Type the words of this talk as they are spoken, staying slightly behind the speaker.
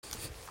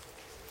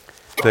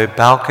the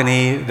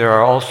balcony. There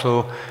are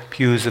also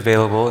pews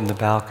available in the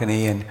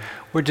balcony, and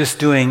we're just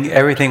doing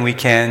everything we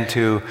can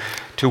to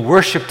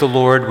worship the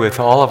Lord with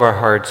all of our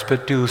hearts,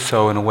 but do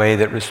so in a way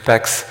that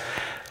respects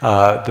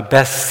the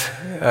best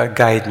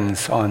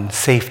guidance on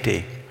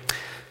safety.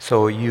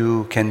 So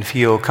you can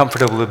feel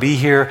comfortable to be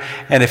here,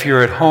 and if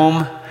you're at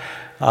home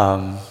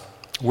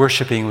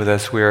worshiping with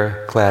us,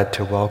 we're glad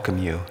to welcome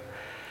you.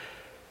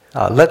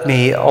 Let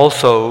me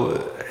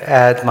also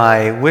add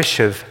my wish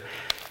of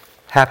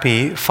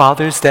Happy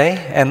Father's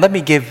Day, and let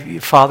me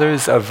give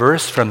fathers a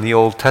verse from the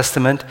Old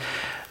Testament,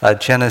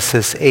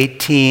 Genesis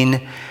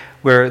 18,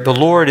 where the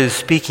Lord is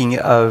speaking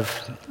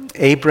of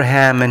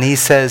Abraham, and he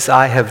says,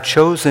 "I have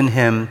chosen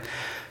him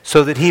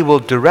so that he will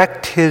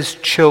direct his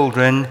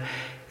children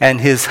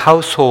and his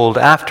household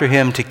after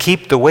him to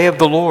keep the way of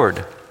the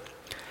Lord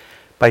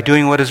by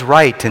doing what is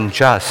right and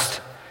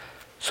just,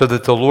 so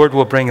that the Lord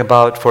will bring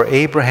about for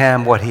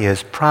Abraham what he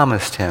has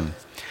promised him."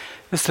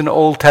 This is an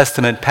Old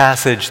Testament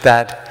passage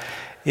that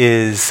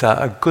is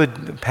a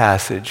good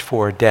passage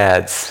for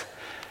dads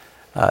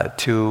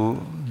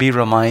to be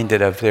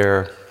reminded of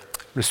their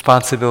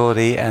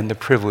responsibility and the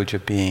privilege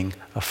of being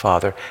a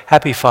father.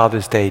 Happy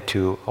Father's Day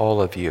to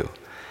all of you.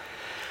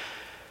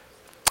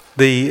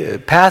 The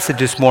passage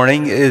this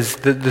morning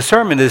the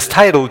sermon is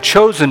titled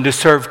 "Chosen to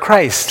Serve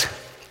Christ."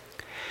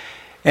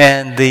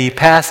 And the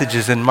passage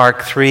is in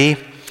Mark 3,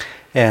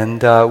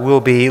 and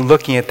we'll be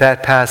looking at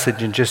that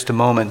passage in just a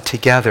moment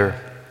together.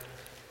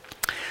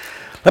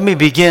 Let me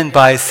begin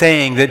by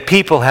saying that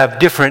people have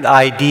different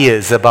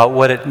ideas about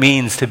what it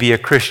means to be a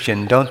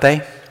Christian, don't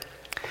they?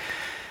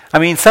 I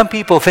mean, some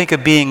people think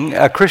of being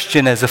a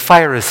Christian as a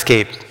fire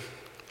escape.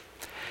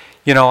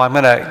 You know, I'm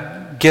going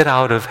to get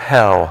out of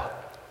hell.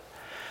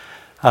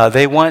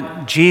 They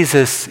want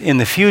Jesus in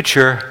the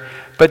future,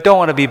 but don't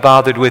want to be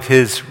bothered with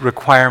his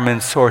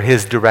requirements or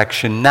his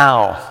direction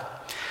now.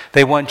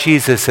 They want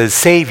Jesus as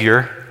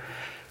Savior,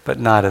 but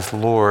not as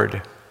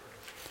Lord.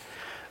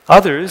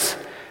 Others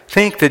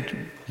think that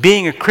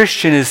being a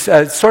Christian is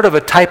sort of a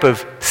type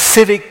of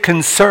civic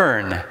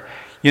concern.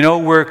 You know,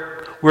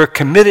 we're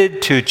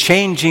committed to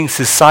changing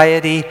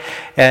society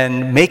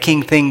and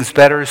making things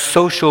better,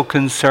 social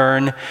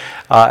concern,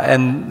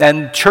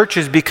 and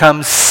churches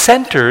become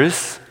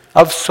centers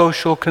of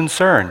social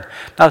concern.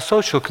 Now,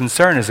 social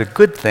concern is a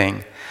good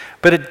thing,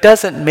 but it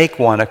doesn't make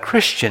one a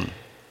Christian.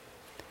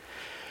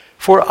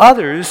 For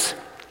others,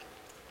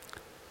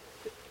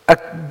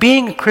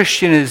 being a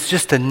Christian is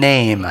just a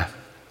name.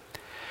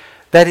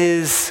 That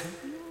is,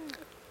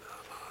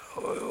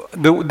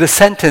 the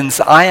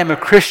sentence, "I am a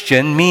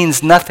Christian,"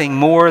 means nothing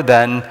more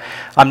than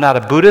I'm not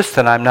a Buddhist,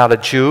 and I'm not a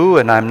Jew,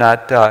 and I'm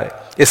not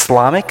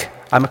Islamic.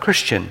 I'm a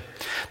Christian.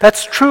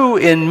 That's true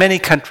in many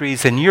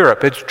countries in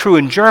Europe. It's true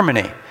in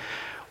Germany,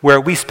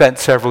 where we spent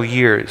several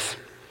years.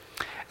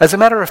 As a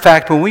matter of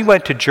fact, when we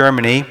went to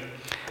Germany,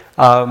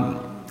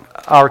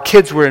 our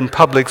kids were in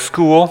public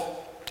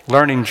school,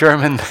 learning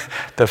German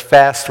the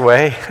fast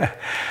way,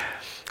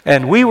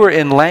 and we were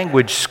in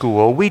language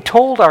school. We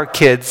told our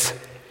kids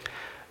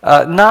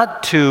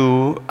not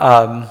to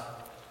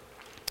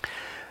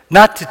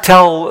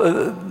tell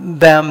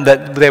them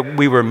that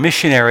we were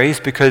missionaries,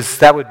 because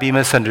that would be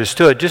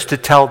misunderstood, just to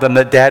tell them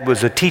that Dad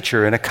was a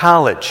teacher in a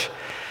college.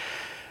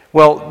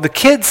 Well, the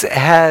kids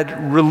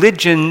had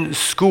religion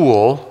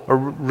school, or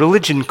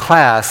religion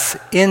class,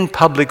 in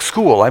public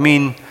school. I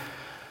mean,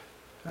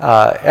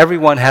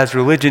 everyone has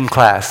religion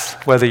class,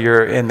 whether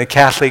you're in the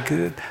Catholic,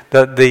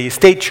 the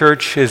state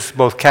church is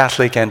both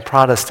Catholic and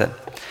Protestant.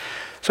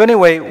 So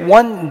anyway,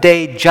 one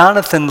day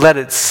Jonathan let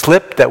it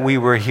slip that we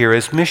were here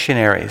as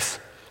missionaries.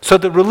 So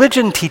the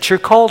religion teacher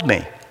called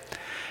me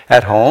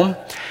at home,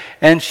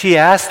 and she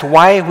asked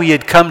why we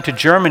had come to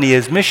Germany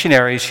as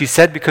missionaries. She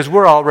said, because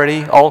we're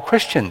already all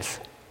Christians.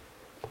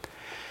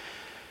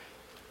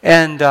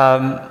 And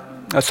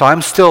so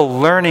I'm still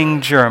learning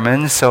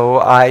German, so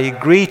I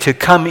agreed to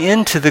come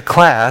into the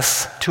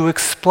class to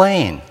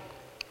explain.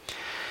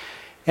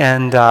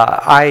 And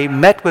I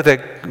met with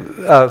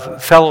a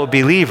fellow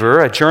believer,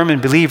 a German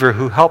believer,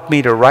 who helped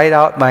me to write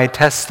out my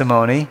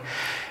testimony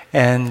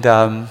and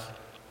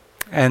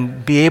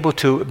be able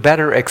to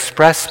better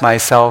express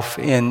myself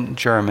in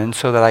German,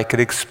 so that I could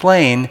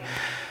explain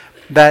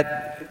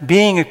that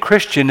being a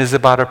Christian is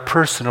about a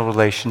personal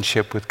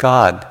relationship with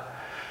God.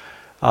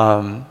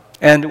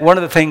 And one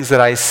of the things that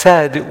I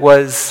said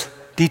was,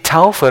 "Die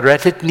Taufe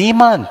rettet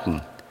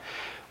niemanden,"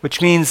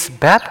 which means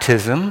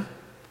baptism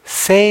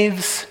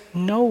saves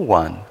no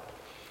one.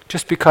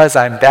 Just because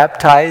I'm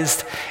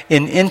baptized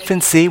in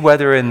infancy,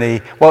 whether in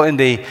the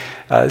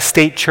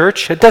state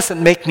church, it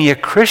doesn't make me a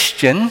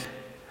Christian.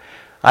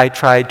 I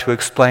tried to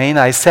explain.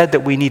 I said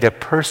that we need a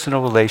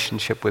personal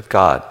relationship with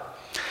God.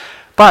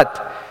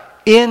 But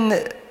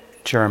in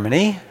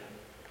Germany,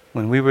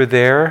 when we were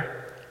there,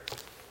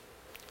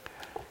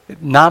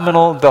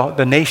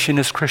 the nation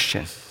is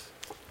Christian,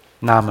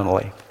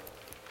 nominally.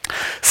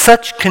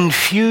 Such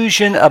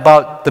confusion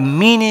about the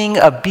meaning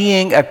of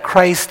being a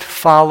Christ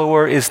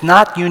follower is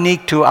not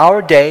unique to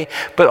our day,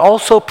 but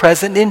also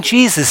present in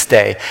Jesus'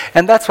 day.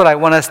 And that's what I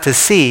want us to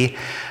see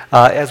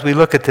as we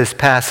look at this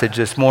passage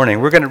this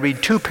morning. We're going to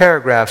read 2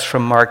 paragraphs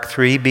from Mark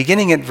 3,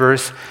 beginning at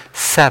verse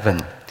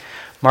 7.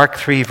 Mark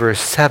 3,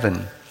 verse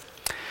 7.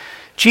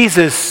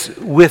 Jesus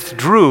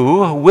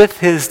withdrew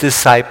with his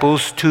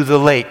disciples to the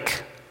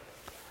lake,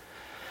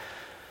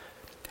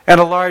 and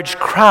a large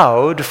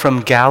crowd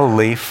from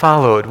Galilee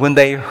followed. When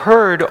they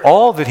heard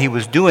all that he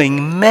was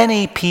doing,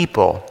 many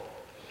people.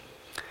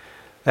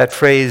 That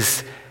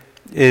phrase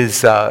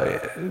is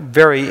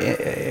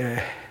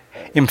very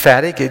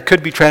emphatic. It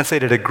could be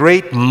translated, a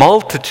great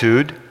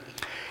multitude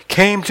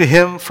came to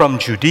him from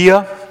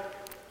Judea,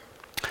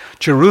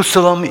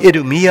 Jerusalem,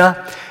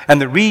 Idumea,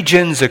 and the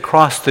regions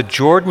across the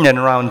Jordan and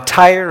around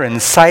Tyre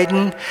and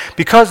Sidon.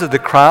 Because of the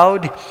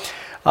crowd,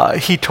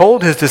 he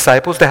told his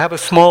disciples to have a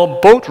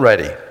small boat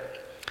ready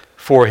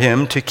for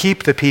him to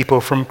keep the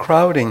people from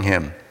crowding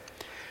him.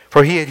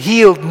 For he had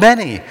healed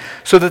many,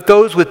 so that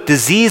those with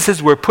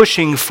diseases were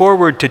pushing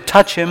forward to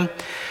touch him.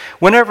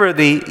 Whenever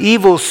the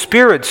evil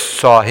spirits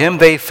saw him,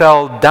 they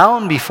fell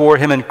down before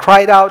him and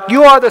cried out,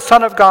 "You are the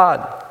Son of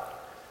God."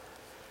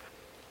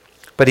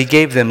 But he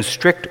gave them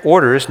strict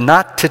orders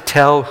not to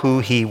tell who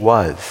he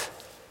was.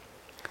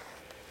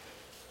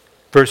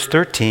 Verse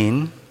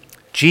 13,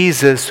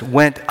 Jesus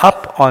went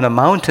up on a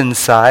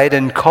mountainside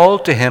and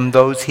called to him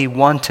those he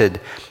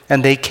wanted,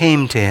 and they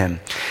came to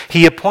him.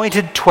 He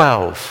appointed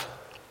 12,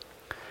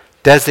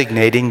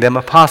 designating them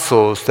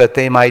apostles, that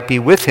they might be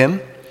with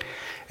him,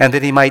 and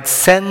that he might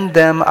send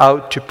them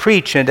out to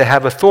preach and to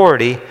have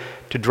authority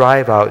to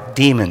drive out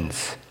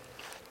demons.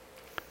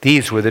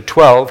 These were the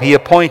 12 he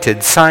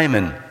appointed: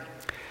 Simon,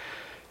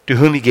 to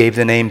whom he gave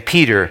the name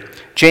Peter;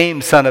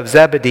 James, son of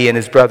Zebedee, and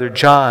his brother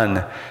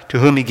John, to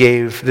whom he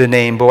gave the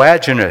name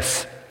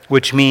Boanerges,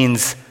 which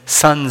means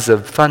sons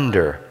of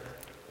thunder;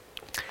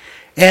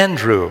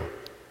 Andrew,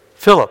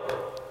 Philip,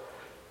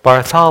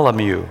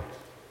 Bartholomew,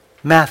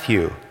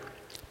 Matthew,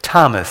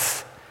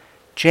 Thomas,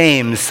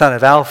 James, son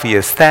of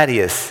Alphaeus,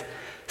 Thaddeus,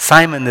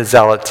 Simon the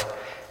Zealot,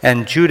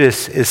 and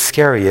Judas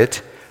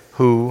Iscariot,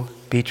 who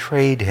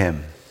betrayed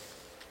him.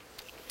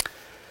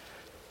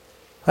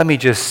 Let me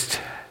just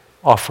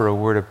offer a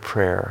word of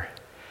prayer.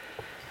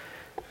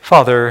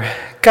 Father,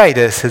 guide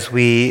us as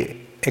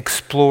we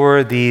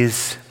explore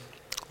these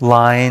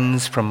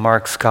lines from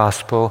Mark's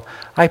gospel.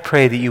 I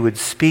pray that you would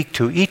speak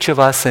to each of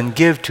us and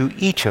give to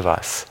each of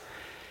us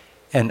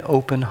an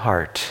open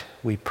heart,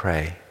 we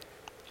pray.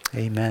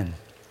 Amen.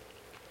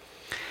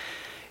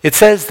 It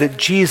says that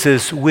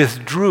Jesus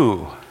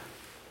withdrew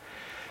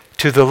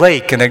to the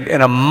lake, and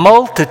a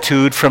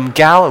multitude from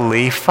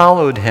Galilee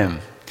followed him.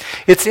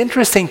 It's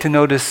interesting to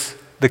notice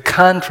the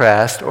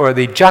contrast or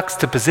the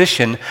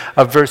juxtaposition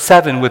of verse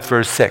 7 with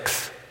verse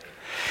 6.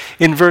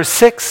 In verse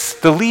 6,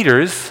 the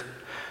leaders,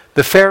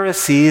 the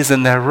Pharisees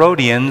and the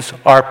Herodians,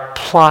 are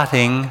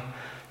plotting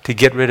to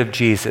get rid of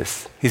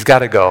Jesus. He's got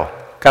to go,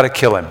 got to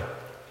kill him.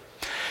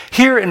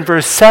 Here in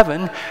verse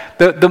 7,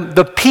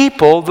 the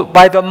people,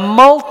 by the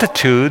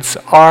multitudes,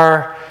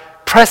 are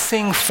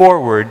pressing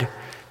forward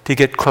to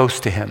get close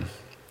to him.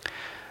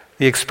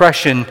 The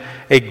expression,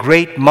 a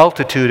great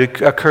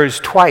multitude, occurs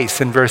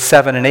twice in verse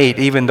 7 and 8,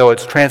 even though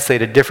it's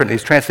translated differently.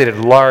 It's translated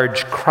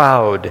large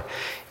crowd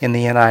in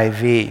the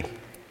NIV.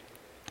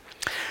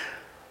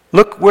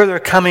 Look where they're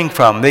coming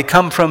from. They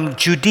come from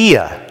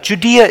Judea.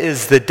 Judea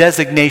is the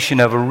designation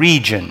of a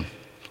region.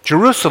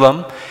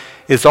 Jerusalem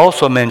is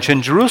also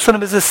mentioned.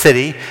 Jerusalem is a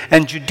city,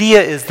 and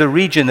Judea is the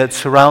region that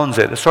surrounds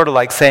it. It's sort of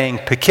like saying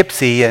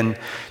Poughkeepsie in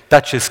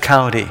Dutchess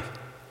County.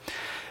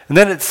 And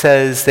then it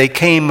says they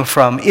came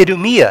from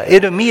Idumea.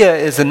 Idumea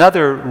is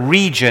another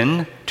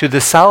region to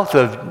the south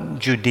of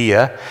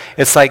Judea.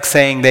 It's like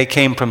saying they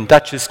came from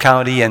Dutchess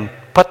County and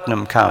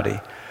Putnam County.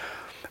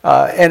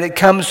 And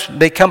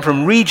they come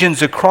from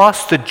regions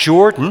across the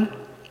Jordan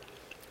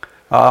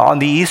on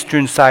the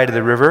eastern side of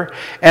the river,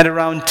 and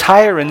around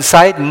Tyre and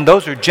Sidon.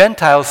 Those are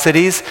Gentile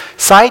cities.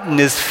 Sidon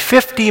is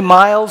 50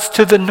 miles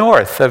to the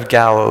north of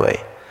Galilee.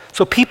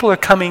 So people are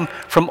coming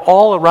from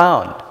all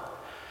around,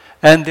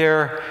 and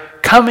they're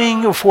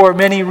coming for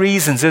many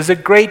reasons. There's a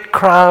great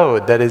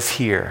crowd that is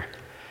here,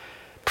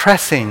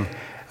 pressing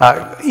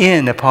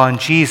in upon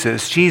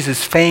Jesus.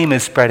 Jesus' fame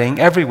is spreading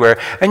everywhere.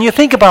 And you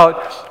think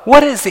about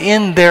what is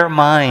in their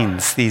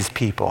minds, these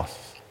people.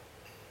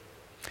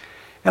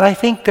 And I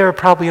think there are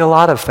probably a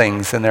lot of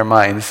things in their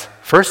minds.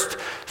 First,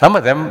 some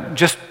of them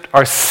just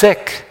are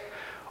sick,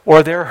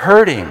 or they're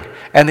hurting,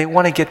 and they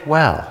want to get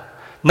well.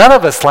 None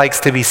of us likes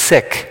to be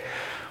sick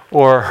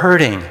or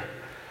hurting.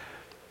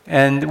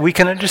 And we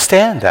can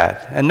understand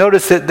that. And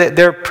notice that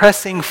they're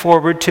pressing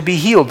forward to be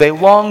healed. They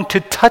long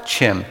to touch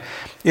him,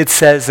 it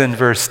says in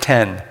verse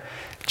 10.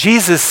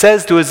 Jesus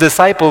says to his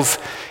disciples,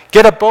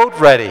 "Get a boat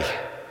ready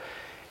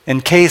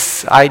in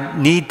case I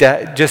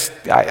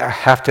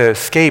have to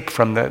escape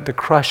from the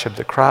crush of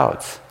the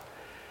crowds."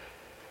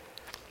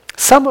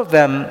 Some of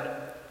them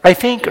I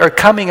think, are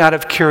coming out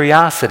of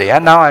curiosity.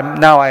 And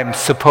now I'm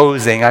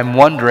supposing, I'm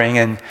wondering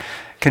and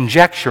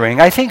conjecturing.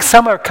 I think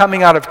some are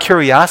coming out of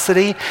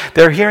curiosity.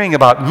 They're hearing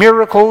about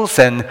miracles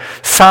and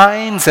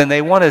signs, and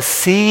they want to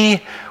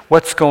see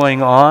what's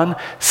going on.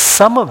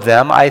 Some of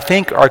them, I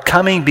think, are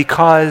coming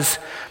because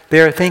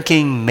they're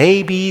thinking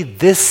maybe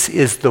this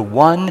is the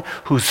one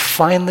who's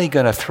finally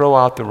going to throw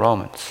out the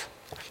Romans.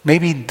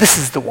 Maybe this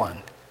is the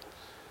one.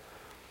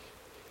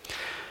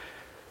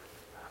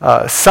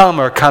 Some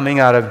are coming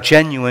out of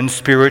genuine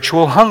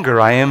spiritual hunger,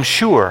 I am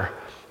sure.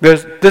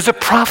 There's a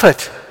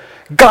prophet.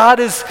 God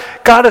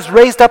has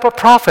raised up a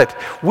prophet.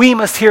 We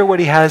must hear what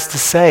he has to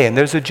say. And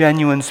there's a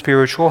genuine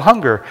spiritual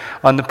hunger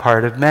on the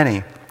part of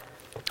many,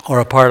 or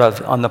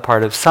on the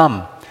part of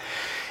some.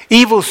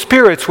 Evil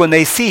spirits, when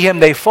they see him,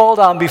 they fall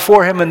down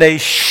before him and they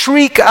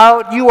shriek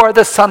out, "You are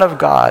the Son of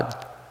God."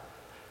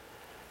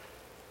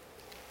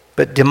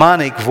 But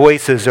demonic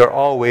voices are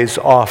always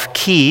off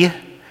key.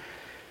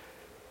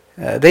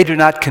 They do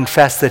not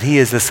confess that he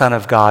is the Son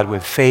of God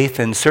with faith,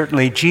 and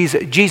certainly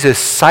Jesus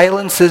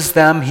silences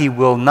them. He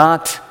will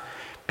not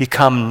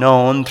become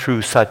known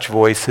through such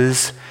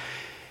voices.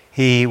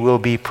 He will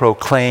be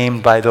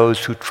proclaimed by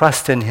those who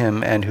trust in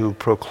him and who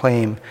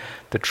proclaim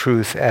the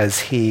truth as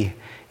he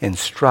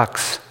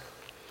instructs.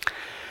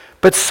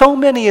 But so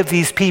many of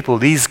these people,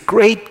 these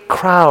great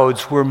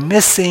crowds, were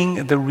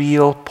missing the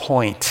real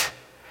point.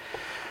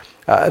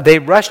 They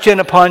rushed in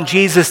upon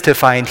Jesus to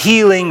find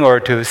healing or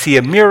to see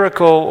a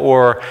miracle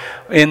or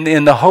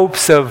in the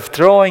hopes of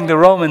throwing the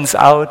Romans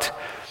out,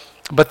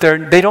 but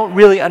they don't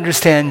really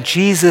understand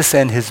Jesus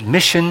and his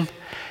mission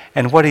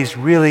and what he's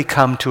really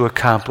come to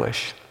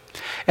accomplish.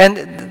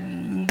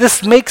 And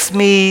this makes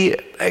me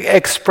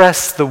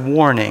express the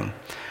warning.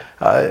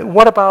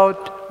 What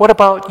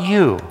about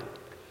you?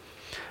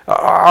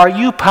 Are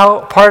you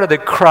part of the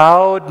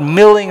crowd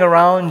milling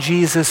around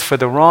Jesus for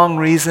the wrong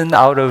reason,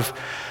 out of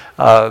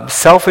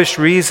selfish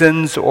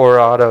reasons, or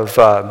out of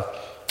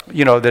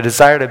the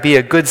desire to be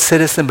a good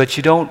citizen, but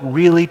you don't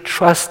really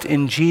trust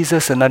in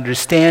Jesus and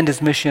understand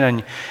his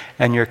mission,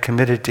 and you're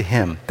committed to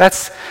him?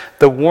 That's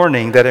the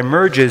warning that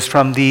emerges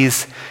from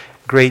these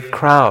great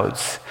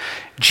crowds.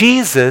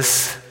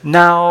 Jesus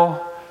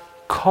now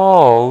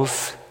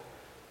calls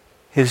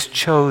his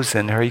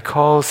chosen, or he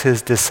calls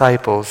his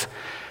disciples,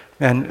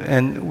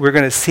 and we're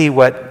going to see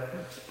what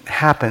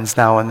happens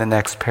now in the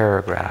next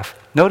paragraph.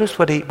 Notice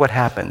what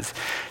happens.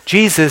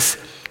 Jesus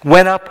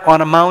went up on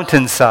a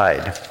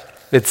mountainside,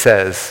 it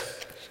says.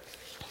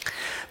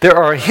 There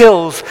are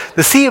hills.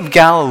 The Sea of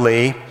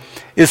Galilee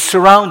is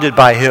surrounded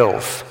by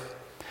hills.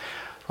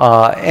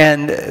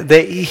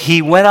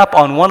 He went up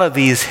on one of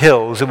these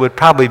hills. It would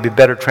probably be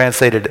better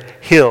translated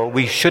hill.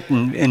 We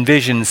shouldn't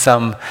envision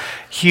some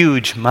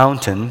huge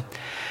mountain.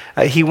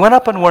 He went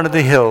up on one of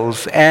the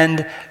hills,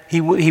 and he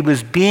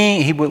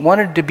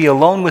wanted to be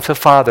alone with the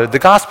Father. The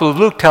Gospel of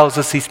Luke tells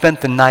us he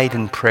spent the night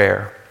in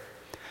prayer.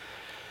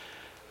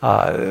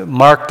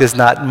 Mark does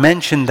not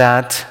mention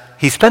that.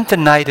 He spent the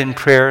night in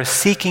prayer,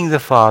 seeking the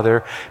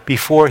Father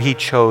before he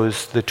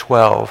chose the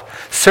 12.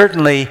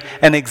 Certainly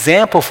an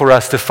example for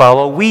us to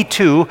follow. We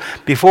too,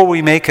 before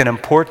we make an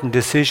important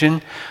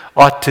decision,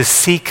 ought to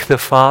seek the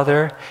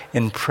Father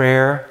in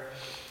prayer.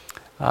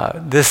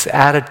 This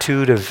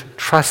attitude of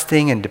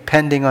trusting and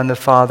depending on the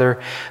Father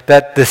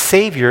that the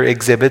Savior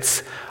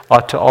exhibits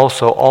ought to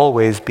also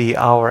always be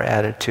our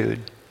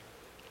attitude.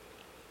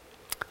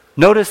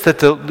 Notice that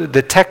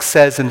the text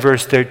says in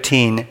verse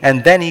 13,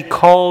 "And then he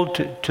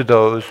called to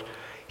those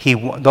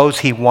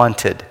he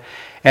wanted,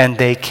 and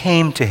they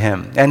came to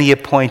him, and he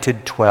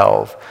appointed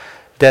 12,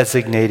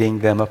 designating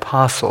them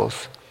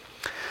apostles."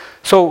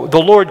 So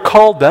the Lord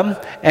called them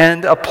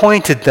and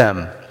appointed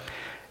them.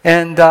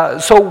 And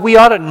so we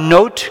ought to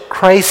note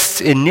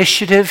Christ's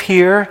initiative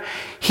here.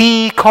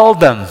 He called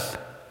them.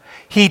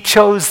 He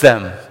chose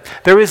them.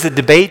 There is a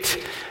debate,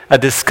 a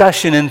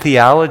discussion in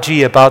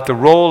theology about the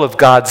role of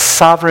God's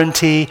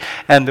sovereignty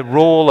and the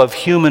role of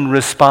human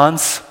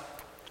response.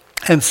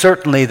 And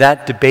certainly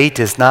that debate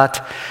is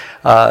not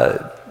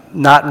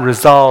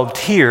resolved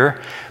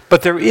here.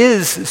 But there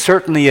is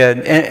certainly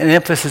an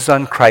emphasis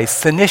on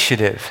Christ's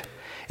initiative.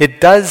 It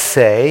does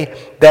say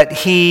that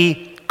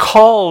he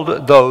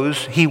called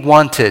those he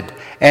wanted,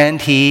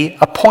 and he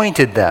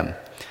appointed them.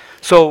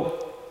 So,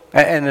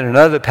 and in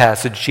another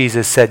passage,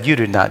 Jesus said, "You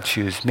did not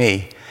choose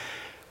me,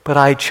 but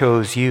I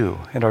chose you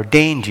and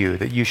ordained you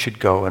that you should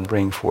go and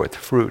bring forth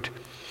fruit."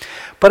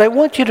 But I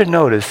want you to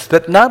notice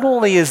that not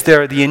only is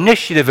there the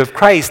initiative of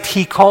Christ,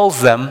 he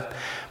calls them,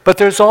 but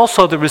there's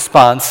also the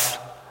response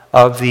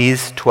of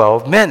these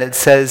 12 men. It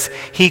says,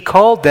 he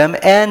called them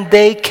and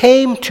they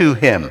came to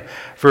him,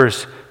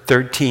 verse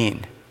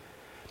 13.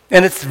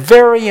 And it's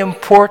very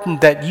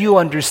important that you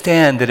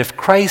understand that if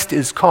Christ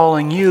is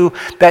calling you,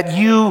 that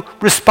you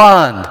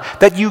respond,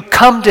 that you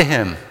come to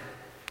him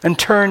and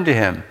turn to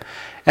him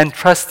and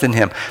trust in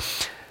him.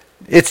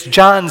 It's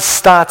John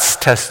Stott's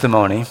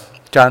testimony.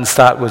 John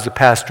Stott was a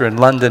pastor in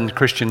London,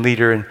 Christian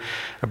leader and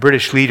a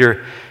British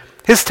leader.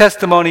 His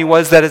testimony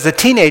was that as a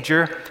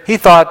teenager, he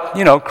thought,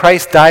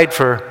 Christ died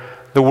for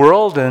the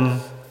world,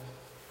 and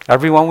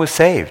everyone was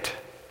saved.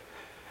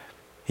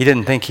 He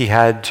didn't think he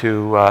had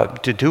to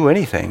do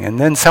anything. And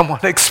then someone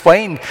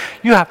explained,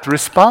 you have to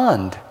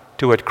respond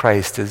to what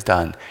Christ has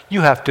done.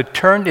 You have to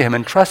turn to him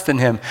and trust in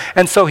him.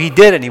 And so he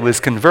did, and he was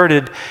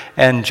converted.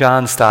 And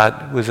John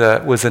Stott was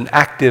an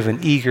active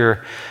and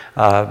eager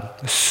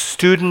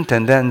student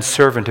and then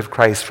servant of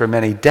Christ for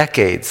many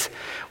decades.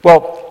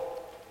 Well,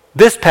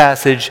 this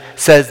passage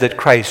says that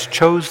Christ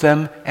chose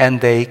them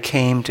and they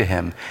came to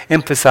him,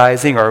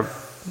 emphasizing, or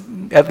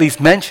at least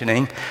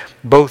mentioning,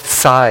 both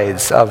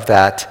sides of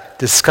that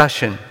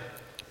discussion.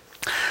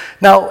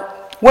 Now,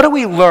 what do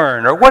we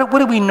learn, or what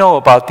do we know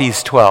about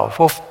these 12?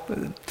 Well,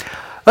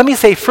 let me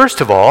say,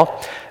 first of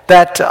all,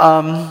 that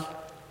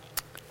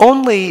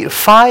only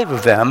 5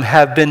 of them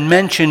have been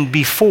mentioned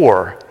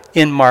before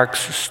in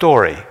Mark's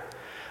story.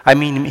 I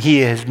mean, he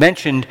has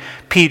mentioned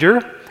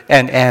Peter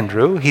and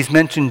Andrew, he's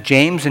mentioned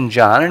James and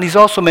John, and he's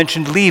also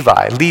mentioned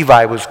Levi.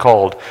 Levi was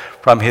called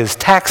from his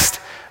tax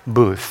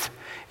booth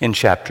in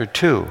chapter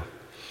 2.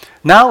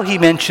 Now he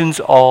mentions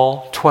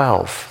all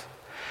 12.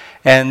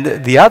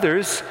 And the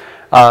others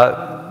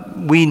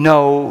we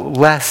know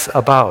less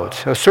about.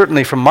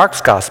 Certainly from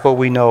Mark's gospel,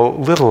 we know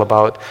little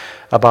about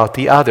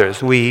the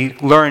others. We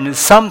learn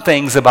some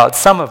things about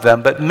some of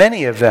them, but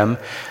many of them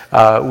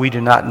we do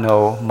not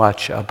know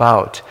much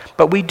about.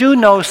 But we do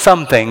know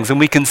some things, and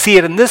we can see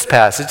it in this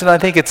passage, and I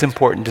think it's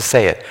important to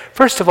say it.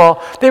 First of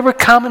all, they were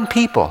common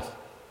people.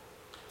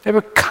 They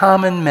were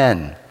common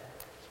men.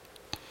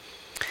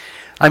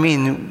 I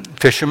mean,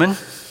 fishermen.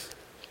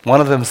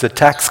 One of them is a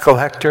tax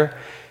collector.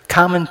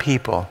 Common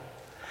people.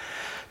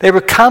 They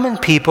were common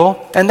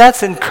people, and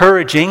that's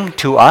encouraging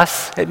to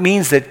us. It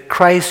means that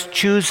Christ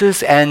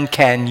chooses and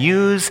can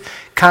use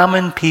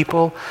common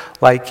people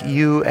like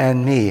you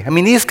and me. I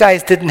mean, these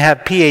guys didn't have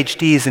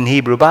PhDs in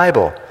Hebrew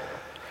Bible.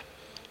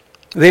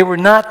 They were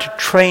not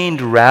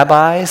trained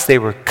rabbis. They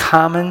were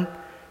common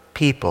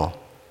people.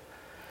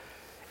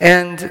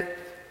 And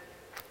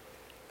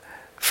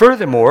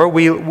furthermore,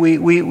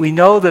 we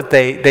know that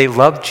they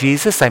loved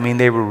Jesus. I mean,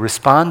 they were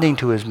responding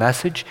to his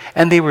message,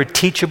 and they were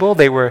teachable.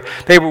 They were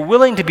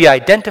willing to be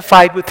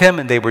identified with him,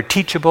 and they were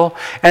teachable.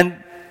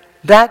 And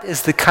that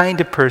is the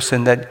kind of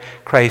person that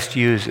Christ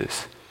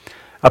uses.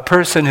 A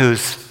person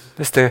who's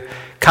just a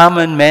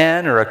common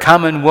man or a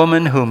common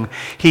woman whom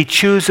he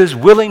chooses,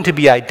 willing to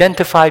be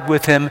identified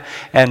with him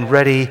and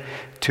ready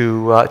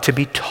to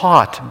be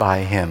taught by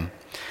him.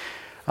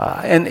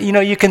 And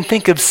you can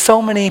think of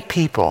so many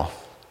people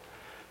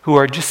who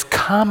are just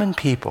common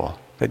people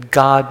that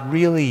God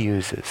really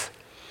uses.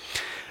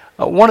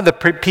 One of the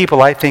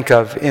people I think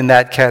of in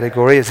that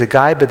category is a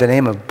guy by the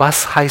name of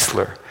Bus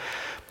Heisler.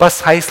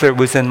 Bus Heisler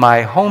was in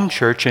my home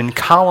church in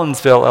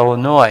Collinsville,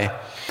 Illinois.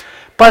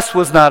 Bus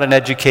was not an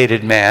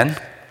educated man.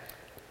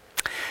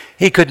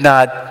 He could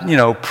not,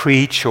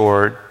 preach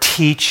or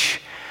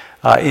teach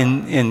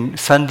in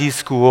Sunday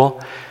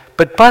school.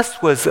 But Bus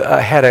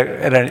had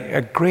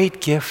a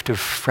great gift of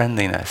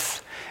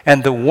friendliness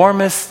and the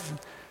warmest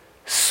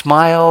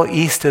smile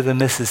east of the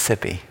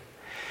Mississippi.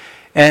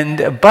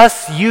 And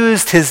Bus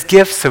used his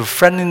gifts of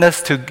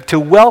friendliness to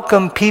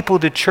welcome people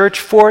to church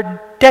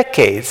for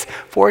decades.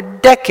 For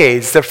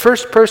decades. The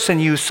first person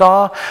you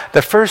saw,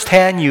 the first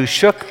hand you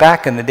shook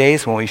back in the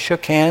days when we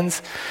shook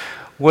hands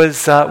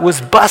was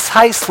Bus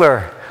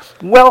Heisler.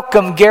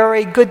 Welcome,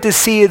 Gary. Good to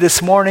see you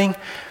this morning.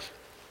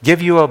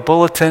 Give you a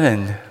bulletin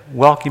and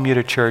welcome you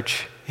to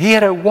church. He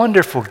had a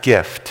wonderful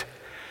gift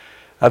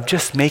of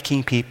just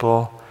making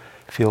people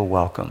feel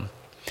welcome.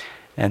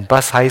 And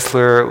Bus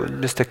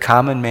Heisler, just a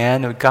common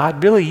man who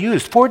God really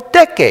used for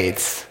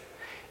decades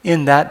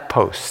in that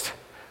post.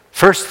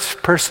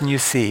 First person you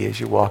see as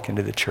you walk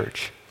into the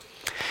church.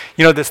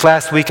 This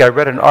last week I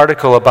read an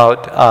article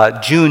about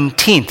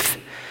Juneteenth,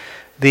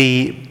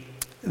 the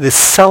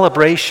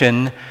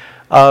celebration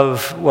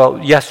of,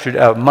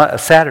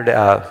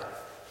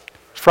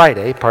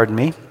 Friday,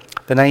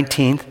 the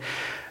 19th,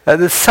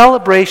 the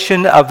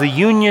celebration of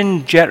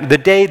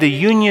the day the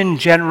Union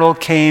General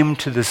came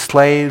to the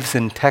slaves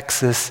in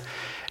Texas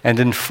and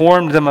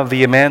informed them of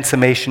the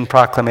Emancipation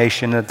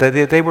Proclamation that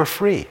they were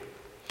free.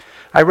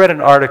 I read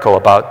an article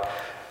about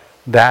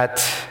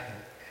that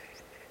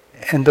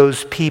and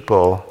those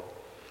people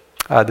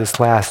this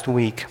last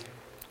week.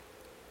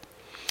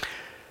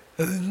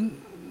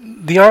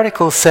 The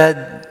article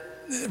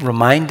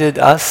reminded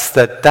us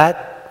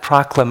that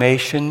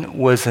proclamation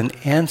was an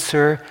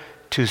answer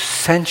to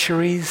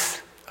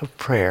centuries of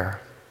prayer.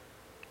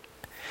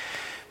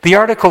 The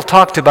article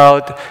talked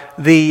about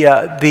the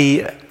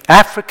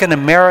African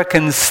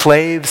American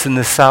slaves in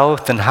the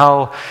South and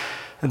how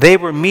they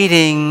were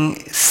meeting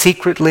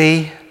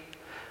secretly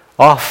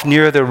off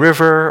near the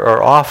river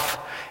or off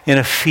in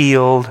a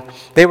field.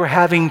 They were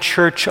having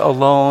church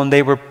alone.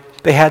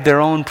 They had their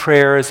own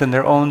prayers and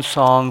their own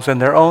songs, and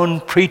their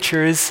own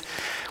preachers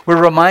were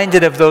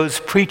reminded of those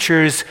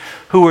preachers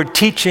who were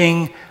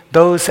teaching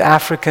those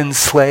African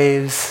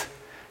slaves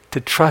to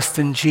trust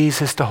in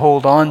Jesus, to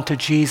hold on to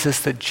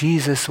Jesus, that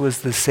Jesus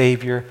was the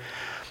Savior.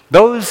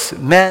 Those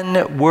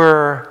men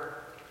were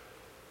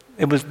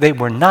they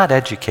were not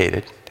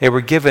educated. They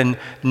were given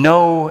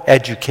no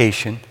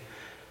education,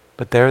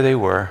 but there they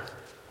were,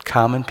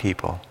 common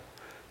people,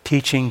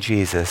 teaching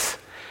Jesus,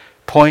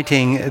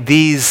 pointing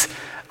these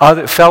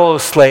other fellow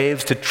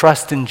slaves to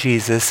trust in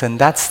Jesus, and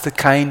that's the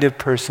kind of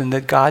person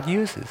that God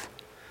uses.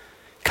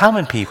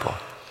 Common people,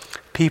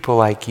 people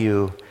like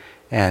you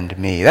and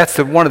me. That's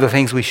one of the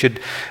things we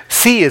should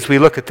see as we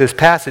look at this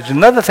passage.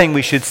 Another thing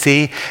we should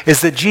see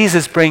is that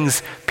Jesus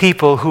brings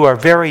people who are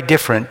very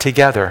different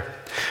together.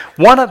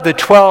 One of the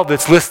 12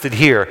 that's listed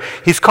here,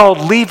 he's called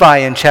Levi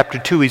in chapter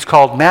 2, he's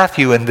called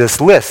Matthew in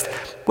this list,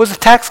 was a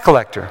tax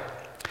collector.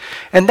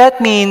 And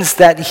that means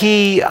that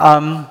he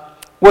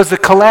was a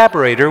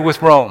collaborator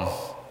with Rome.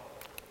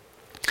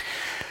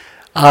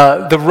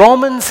 The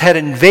Romans had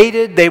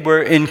invaded, they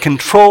were in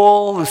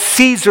control,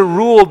 Caesar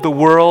ruled the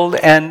world,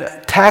 and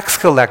tax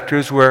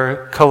collectors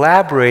were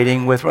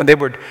collaborating with Rome. They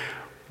were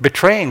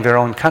betraying their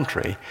own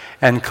country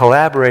and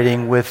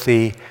collaborating with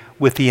the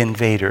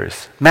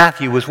invaders.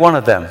 Matthew was one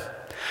of them.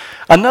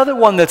 Another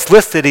one that's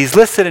listed, he's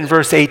listed in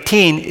verse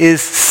 18,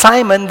 is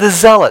Simon the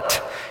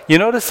Zealot. You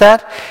notice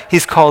that?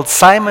 He's called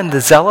Simon the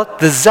Zealot.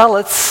 The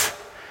Zealots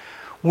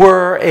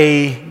were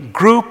a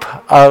group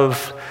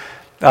of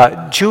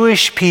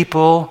Jewish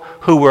people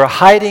who were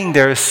hiding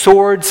their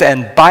swords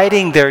and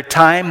biding their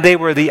time. They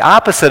were the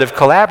opposite of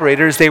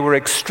collaborators. They were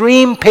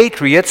extreme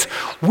patriots.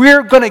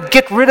 We're going to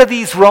get rid of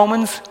these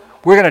Romans.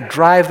 We're going to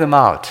drive them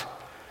out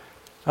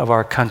of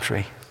our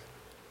country.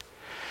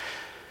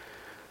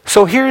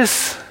 So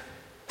here's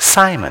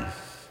Simon,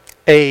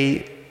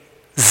 a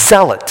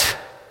zealot,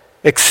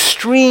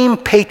 extreme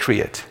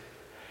patriot.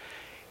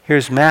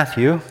 Here's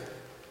Matthew,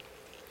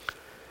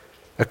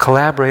 a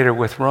collaborator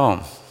with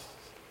Rome.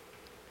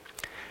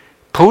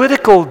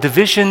 Political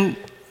division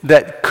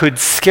that could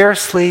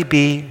scarcely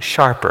be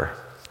sharper.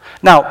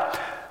 Now,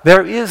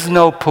 there is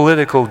no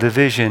political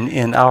division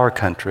in our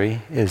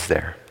country, is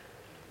there?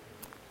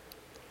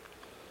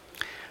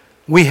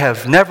 We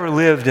have never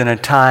lived in a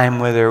time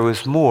where there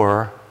was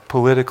more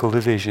political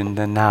division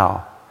than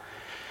now.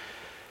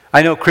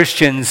 I know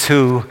Christians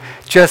who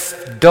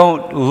just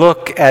don't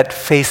look at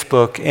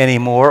Facebook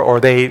anymore,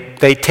 or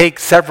they take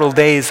several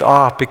days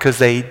off because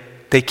they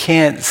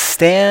can't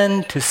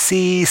stand to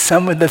see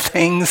some of the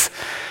things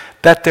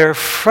that their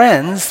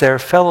friends, their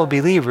fellow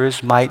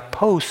believers, might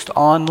post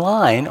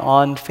online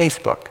on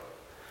Facebook.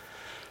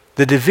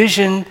 The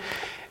division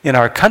in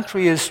our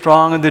country is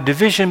strong, and the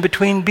division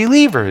between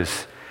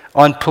believers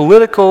on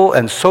political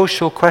and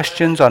social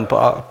questions, on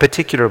a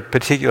particular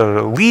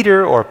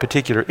leader or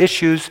particular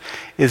issues,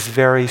 is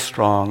very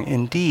strong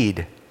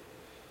indeed.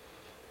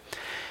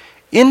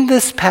 In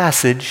this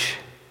passage,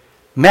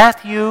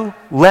 Matthew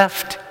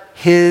left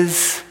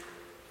his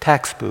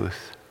tax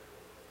booth,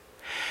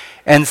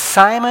 and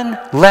Simon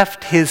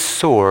left his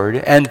sword,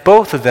 and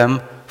both of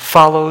them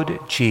followed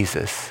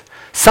Jesus.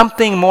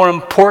 Something more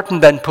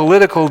important than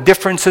political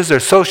differences or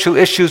social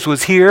issues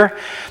was here.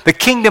 The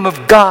kingdom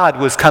of God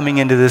was coming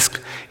into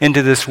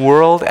this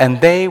world,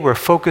 and they were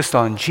focused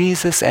on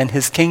Jesus and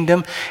his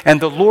kingdom. And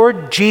the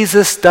Lord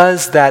Jesus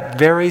does that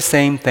very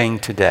same thing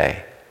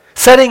today.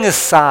 Setting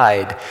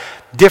aside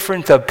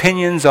different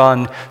opinions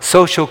on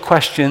social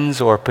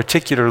questions or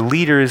particular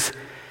leaders,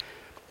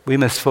 we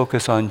must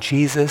focus on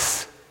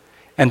Jesus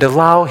and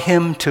allow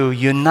him to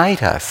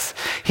unite us.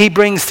 He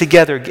brings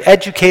together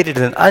educated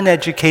and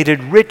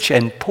uneducated, rich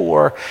and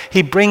poor.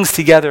 He brings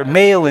together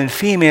male and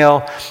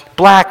female,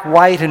 black,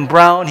 white, and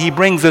brown. He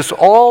brings us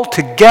all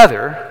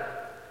together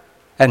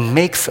and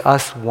makes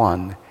us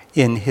one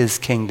in his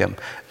kingdom.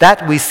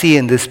 That we see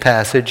in this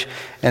passage,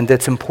 and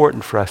that's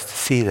important for us to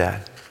see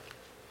that.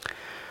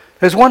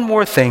 There's one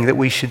more thing that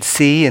we should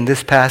see in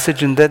this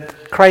passage, and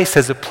that Christ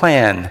has a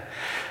plan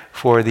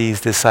for these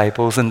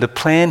disciples, and the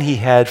plan he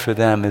had for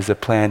them is a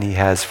plan he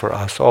has for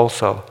us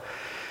also.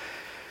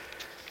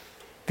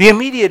 The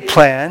immediate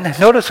plan,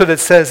 notice what it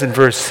says in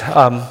verse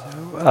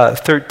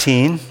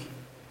 13.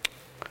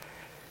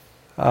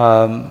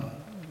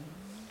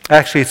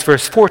 Actually, it's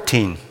verse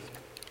 14.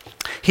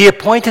 He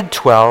appointed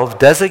 12,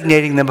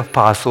 designating them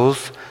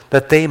apostles,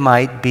 that they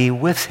might be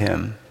with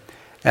him,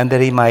 and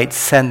that he might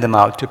send them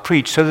out to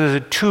preach. So there's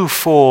a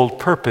twofold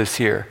purpose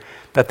here,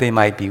 that they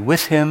might be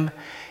with him,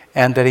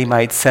 and that he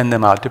might send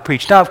them out to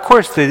preach. Now, of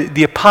course,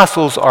 the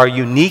apostles are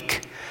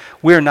unique.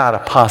 We're not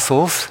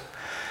apostles,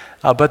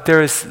 but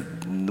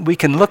we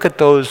can look at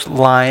those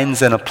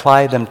lines and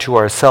apply them to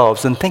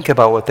ourselves and think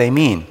about what they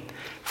mean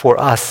for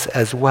us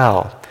as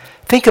well.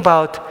 Think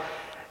about,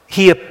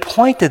 he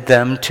appointed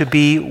them to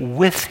be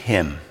with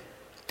him.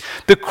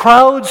 The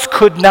crowds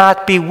could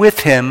not be with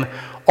him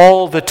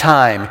all the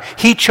time.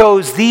 He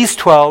chose these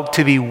 12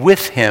 to be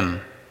with him.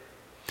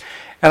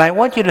 And I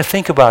want you to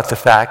think about the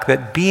fact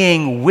that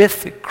being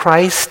with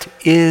Christ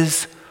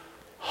is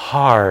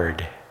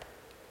hard.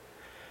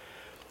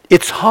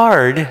 It's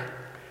hard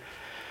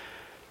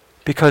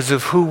because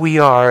of who we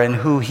are and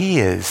who he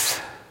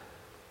is.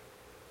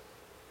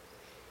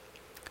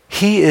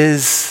 He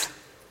is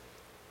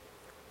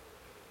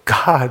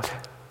God,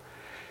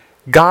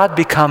 God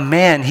become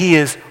man. He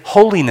is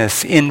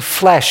holiness in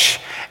flesh,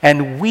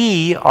 and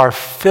we are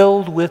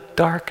filled with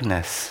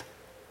darkness.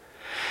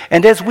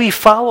 And as we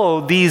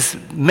follow these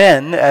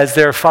men, as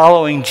they're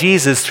following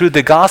Jesus through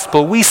the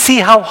gospel, we see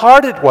how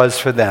hard it was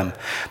for them.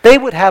 They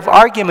would have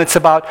arguments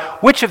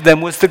about which of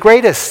them was the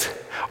greatest,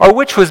 or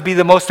which would be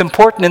the most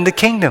important in the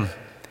kingdom.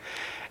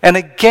 And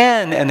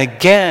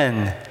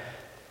again,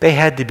 they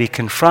had to be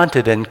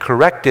confronted and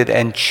corrected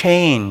and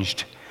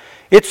changed.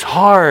 It's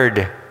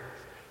hard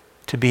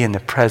to be in the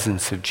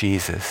presence of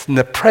Jesus, in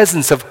the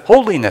presence of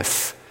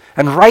holiness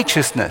and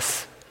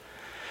righteousness.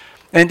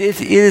 And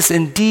it is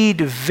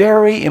indeed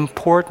very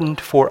important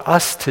for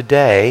us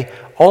today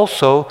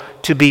also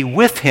to be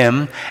with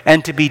him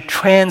and to be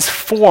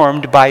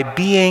transformed by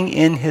being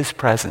in his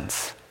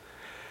presence.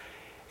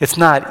 It's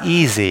not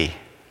easy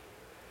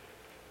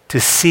to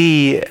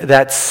see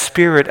that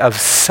spirit of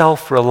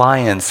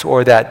self-reliance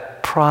or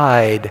that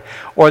pride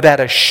or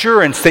that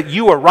assurance that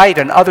you are right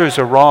and others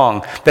are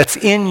wrong that's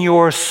in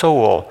your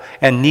soul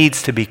and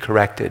needs to be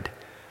corrected,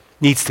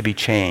 needs to be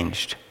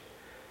changed.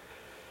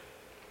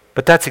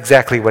 But that's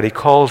exactly what he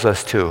calls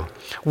us to.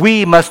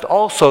 We must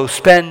also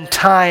spend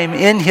time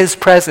in his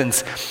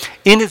presence,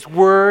 in his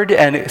word,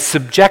 and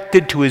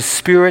subjected to his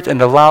spirit,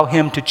 and allow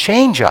him to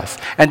change us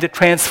and to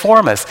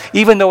transform us,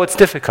 even though it's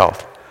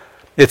difficult.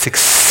 It's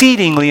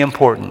exceedingly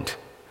important.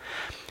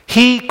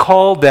 He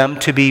called them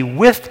to be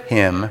with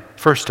him,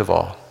 first of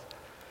all,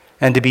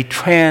 and to be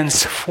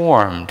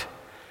transformed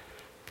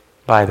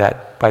by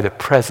the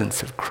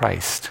presence of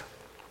Christ.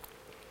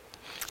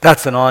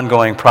 That's an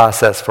ongoing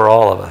process for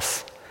all of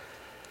us.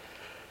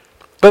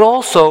 But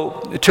also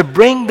to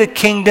bring the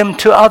kingdom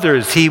to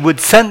others. He would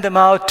send them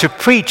out to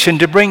preach and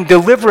to bring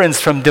deliverance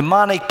from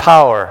demonic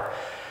power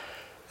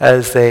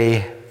as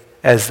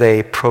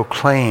they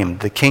proclaimed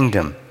the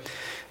kingdom.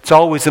 It's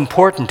always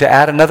important to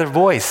add another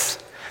voice.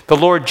 The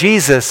Lord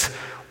Jesus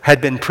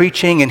had been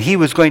preaching, and he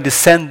was going to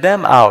send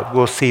them out,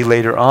 we'll see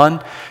later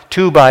on,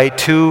 2 by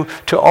 2,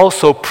 to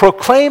also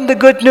proclaim the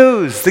good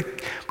news.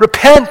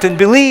 Repent and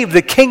believe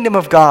the kingdom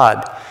of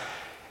God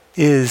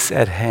is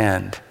at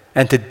hand,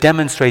 and to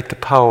demonstrate the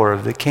power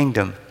of the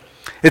kingdom.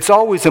 It's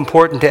always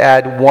important to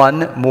add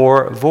one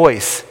more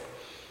voice.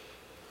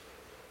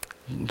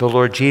 The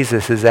Lord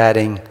Jesus is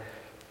adding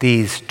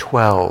these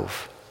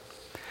 12.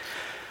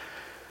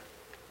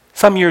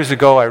 Some years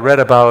ago, I read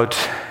about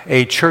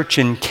a church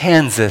in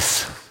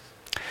Kansas,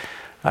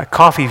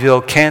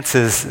 Coffeyville,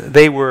 Kansas.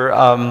 They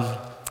were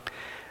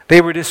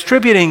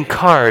distributing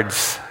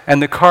cards,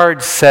 and the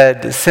cards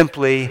said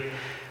simply,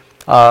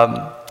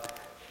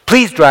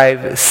 "Please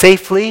drive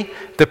safely.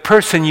 The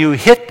person you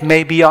hit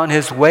may be on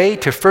his way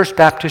to First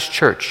Baptist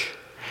Church,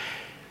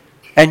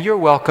 and you're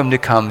welcome to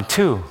come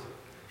too."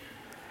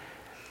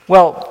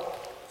 Well,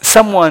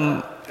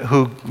 someone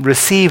who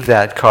received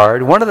that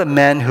card, one of the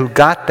men who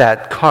got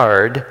that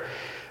card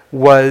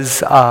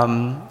was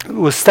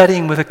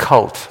studying with a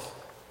cult.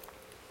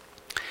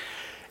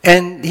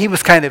 And he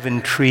was kind of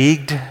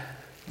intrigued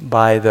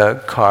by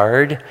the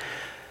card.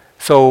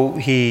 So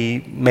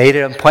he made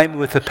an appointment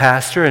with the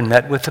pastor and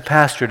met with the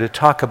pastor to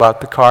talk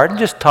about the card and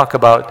just talk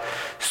about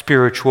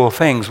spiritual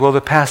things. Well, the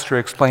pastor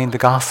explained the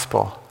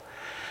gospel.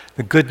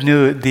 The good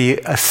news,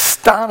 the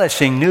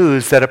astonishing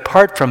news that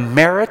apart from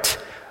merit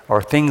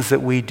or things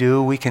that we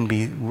do, we can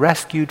be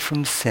rescued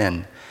from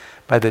sin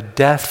by the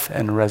death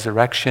and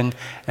resurrection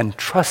and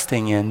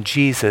trusting in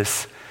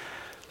Jesus,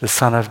 the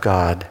Son of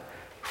God,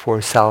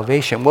 for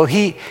salvation. Well,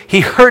 he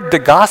heard the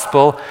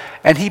gospel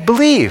and he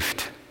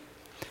believed.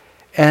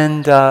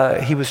 And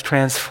he was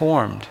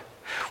transformed.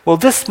 Well,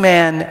 this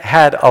man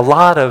had a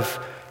lot of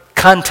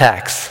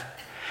contacts.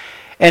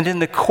 And in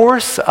the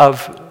course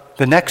of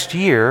the next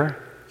year,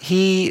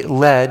 he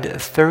led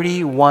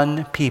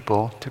 31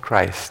 people to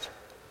Christ.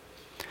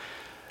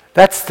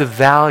 That's the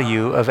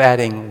value of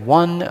adding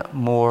one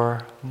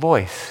more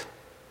voice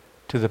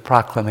to the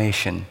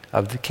proclamation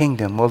of the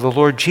kingdom. Well, the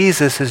Lord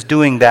Jesus is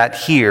doing that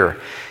here.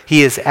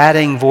 He is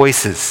adding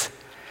voices.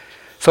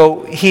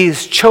 So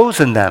he's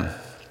chosen them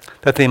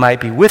that they might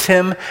be with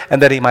him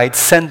and that he might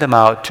send them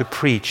out to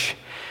preach.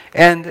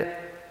 And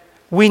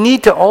we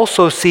need to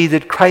also see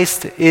that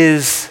Christ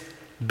is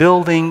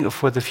building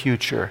for the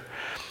future.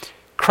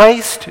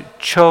 Christ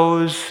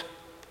chose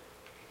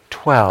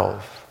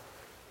 12.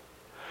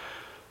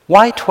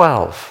 Why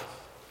 12?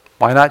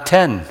 Why not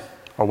 10?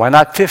 Or why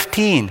not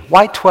 15?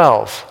 Why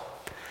 12?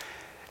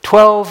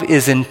 12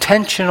 is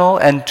intentional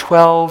and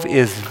 12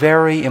 is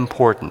very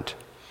important.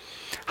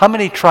 How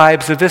many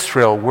tribes of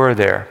Israel were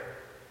there?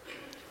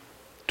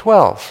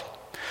 12.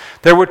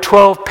 There were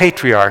 12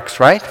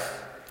 patriarchs, right?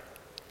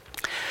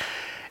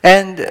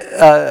 And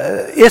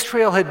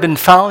Israel had been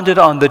founded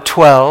on the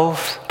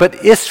 12,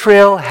 but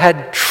Israel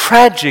had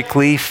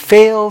tragically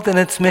failed in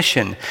its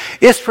mission.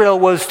 Israel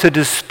was to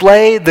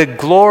display the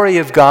glory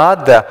of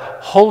God, the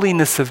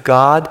holiness of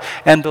God,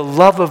 and the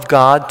love of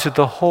God to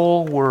the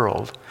whole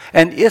world.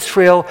 And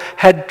Israel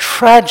had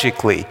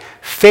tragically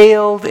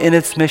failed in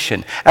its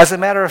mission. As a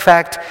matter of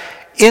fact,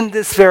 in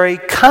this very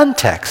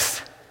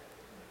context,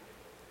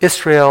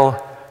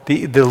 Israel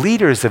the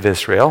leaders of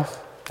Israel,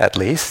 at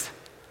least,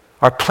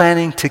 are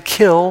planning to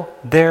kill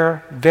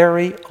their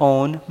very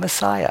own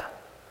Messiah.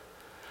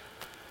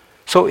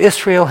 So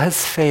Israel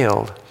has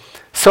failed.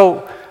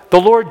 So the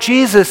Lord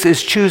Jesus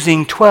is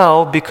choosing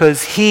 12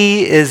 because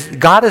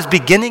God is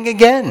beginning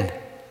again.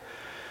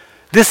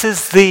 This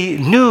is the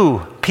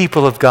new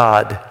people of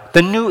God,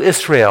 the new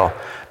Israel,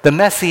 the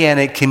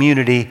Messianic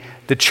community,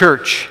 the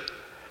church.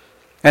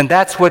 And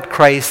that's what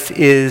Christ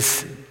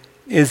is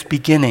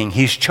beginning.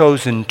 He's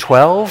chosen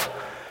 12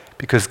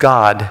 because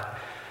God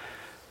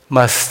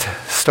must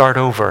start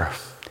over.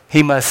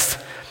 He must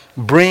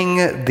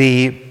bring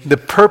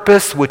the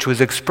purpose which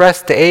was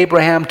expressed to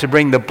Abraham to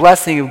bring the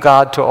blessing of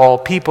God to all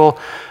people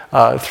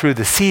through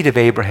the seed of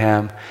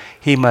Abraham.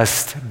 He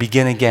must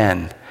begin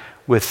again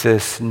with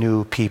this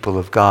new people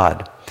of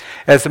God.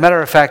 As a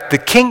matter of fact, the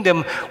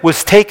kingdom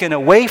was taken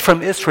away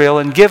from Israel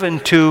and given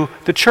to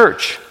the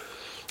church.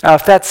 Now,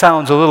 if that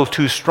sounds a little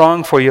too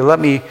strong for you, let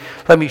me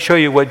show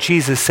you what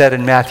Jesus said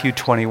in Matthew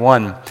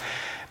 21.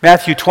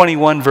 Matthew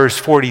 21, verse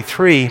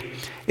 43,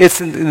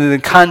 it's in the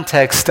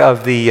context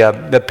of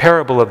the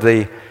parable of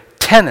the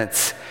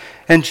tenants.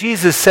 And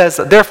Jesus says,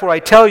 "Therefore I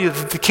tell you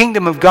that the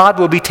kingdom of God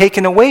will be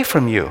taken away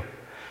from you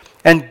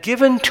and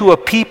given to a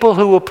people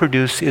who will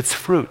produce its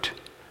fruit."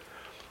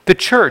 The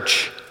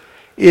church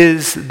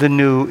is the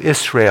new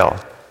Israel.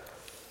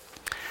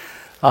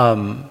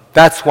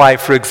 That's why,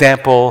 for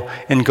example,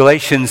 in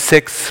Galatians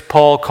 6,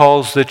 Paul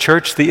calls the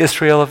church the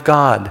Israel of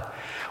God.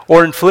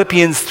 Or in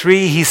Philippians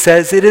 3, he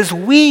says, "It is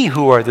we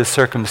who are the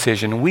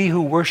circumcision, we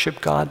who worship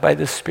God by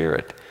the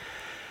Spirit."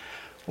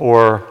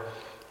 Or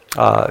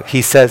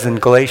he says in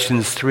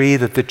Galatians 3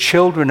 that the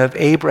children of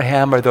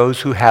Abraham are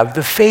those who have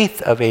the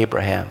faith of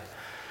Abraham,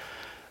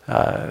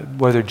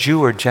 whether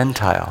Jew or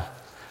Gentile.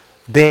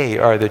 They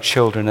are the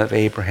children of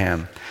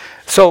Abraham.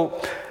 So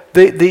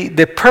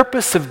the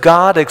purpose of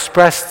God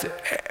expressed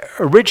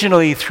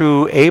originally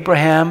through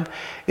Abraham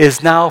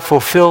is now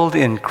fulfilled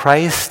in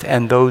Christ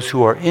and those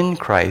who are in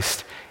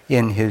Christ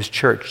in his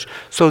church.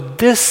 So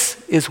this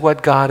is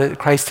what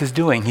Christ is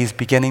doing. He's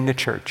beginning the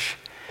church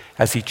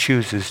as he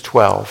chooses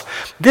 12.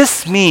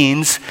 This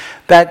means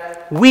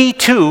that we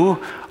too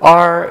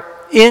are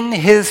in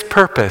his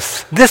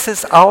purpose. This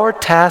is our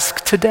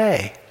task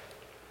today.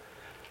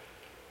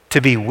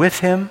 To be with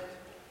him,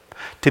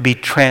 to be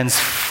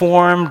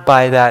transformed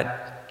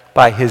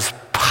by his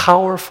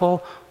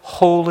powerful,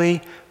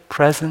 holy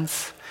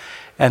presence,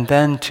 and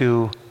then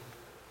to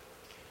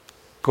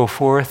go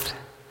forth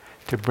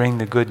to bring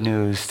the good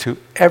news to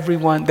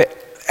everyone.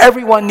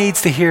 Everyone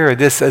needs to hear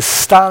this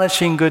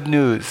astonishing good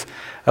news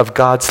of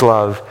God's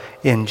love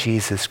in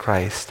Jesus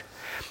Christ.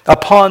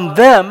 Upon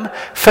them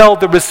fell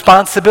the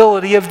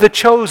responsibility of the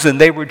chosen.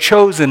 They were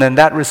chosen, and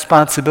that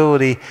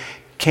responsibility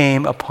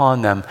came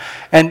upon them.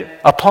 And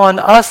upon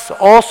us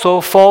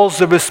also falls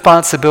the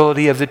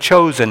responsibility of the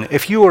chosen.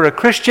 If you are a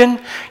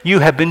Christian, you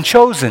have been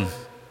chosen.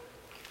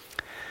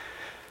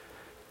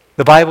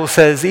 The Bible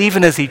says,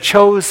 even as he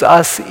chose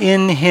us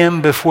in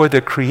him before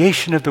the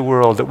creation of the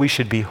world, that we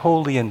should be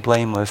holy and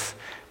blameless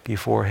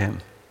before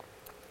him.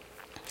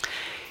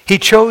 He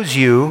chose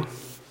you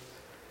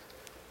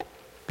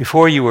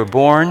before you were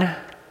born.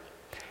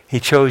 He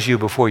chose you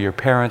before your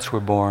parents were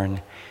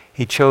born.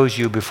 He chose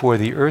you before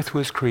the earth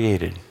was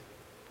created.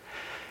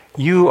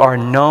 You are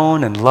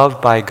known and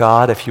loved by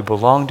God. If you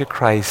belong to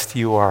Christ,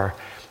 you are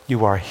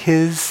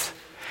his.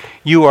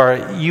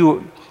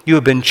 You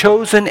have been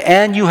chosen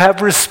and you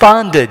have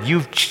responded.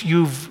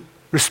 You've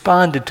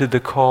responded to the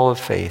call of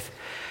faith.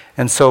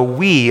 And so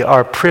we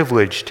are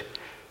privileged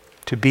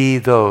to be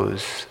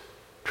those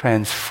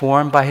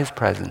transformed by his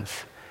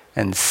presence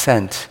and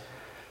sent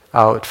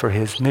out for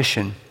his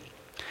mission.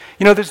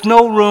 You know, there's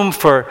no room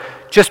for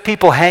just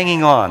people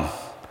hanging on.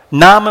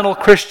 Nominal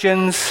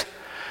Christians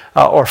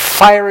or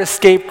fire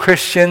escape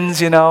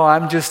Christians,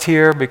 I'm just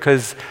here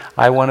because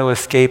I want to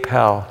escape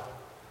hell.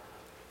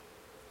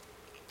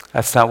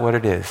 That's not what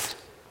it is.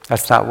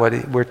 That's not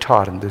what we're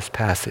taught in this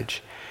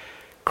passage.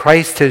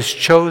 Christ has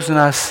chosen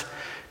us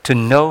to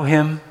know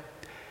him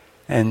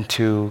and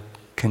to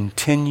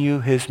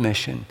continue his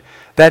mission.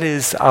 That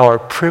is our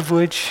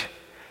privilege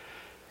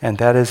and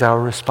that is our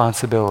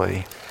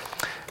responsibility.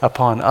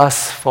 Upon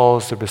us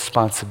falls the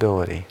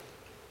responsibility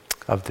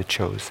of the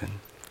chosen.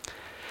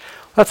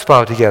 Let's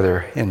bow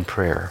together in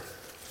prayer.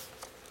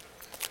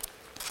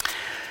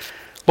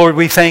 Lord,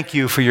 we thank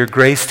you for your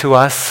grace to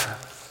us.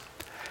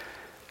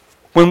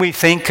 When we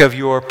think of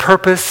your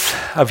purpose,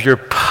 of your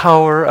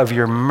power, of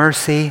your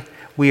mercy,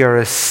 we are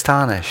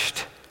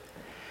astonished.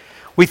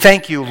 We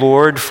thank you,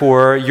 Lord,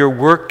 for your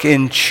work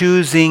in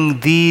choosing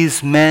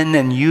these men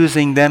and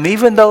using them,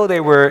 even though they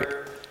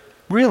were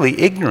really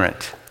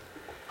ignorant.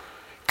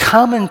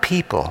 Common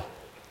people,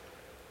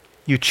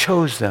 you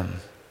chose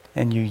them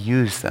and you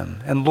used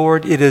them. And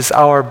Lord, it is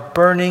our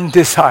burning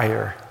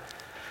desire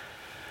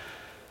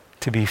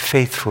to be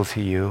faithful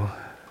to you,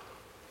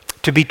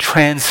 to be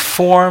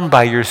transformed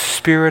by your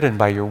Spirit and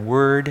by your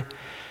word,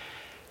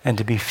 and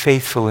to be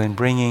faithful in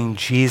bringing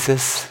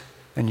Jesus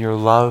and your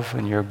love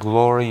and your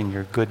glory and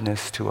your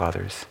goodness to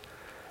others.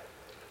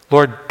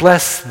 Lord,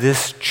 bless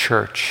this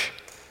church,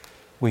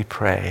 we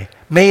pray.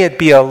 May it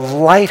be a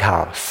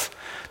lighthouse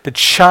that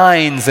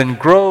shines and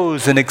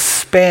grows and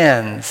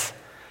expands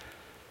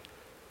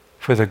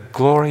for the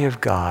glory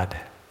of God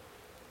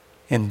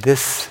in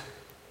this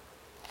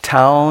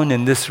town,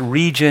 in this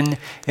region,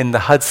 in the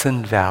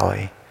Hudson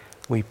Valley,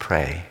 we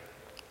pray.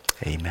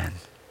 Amen.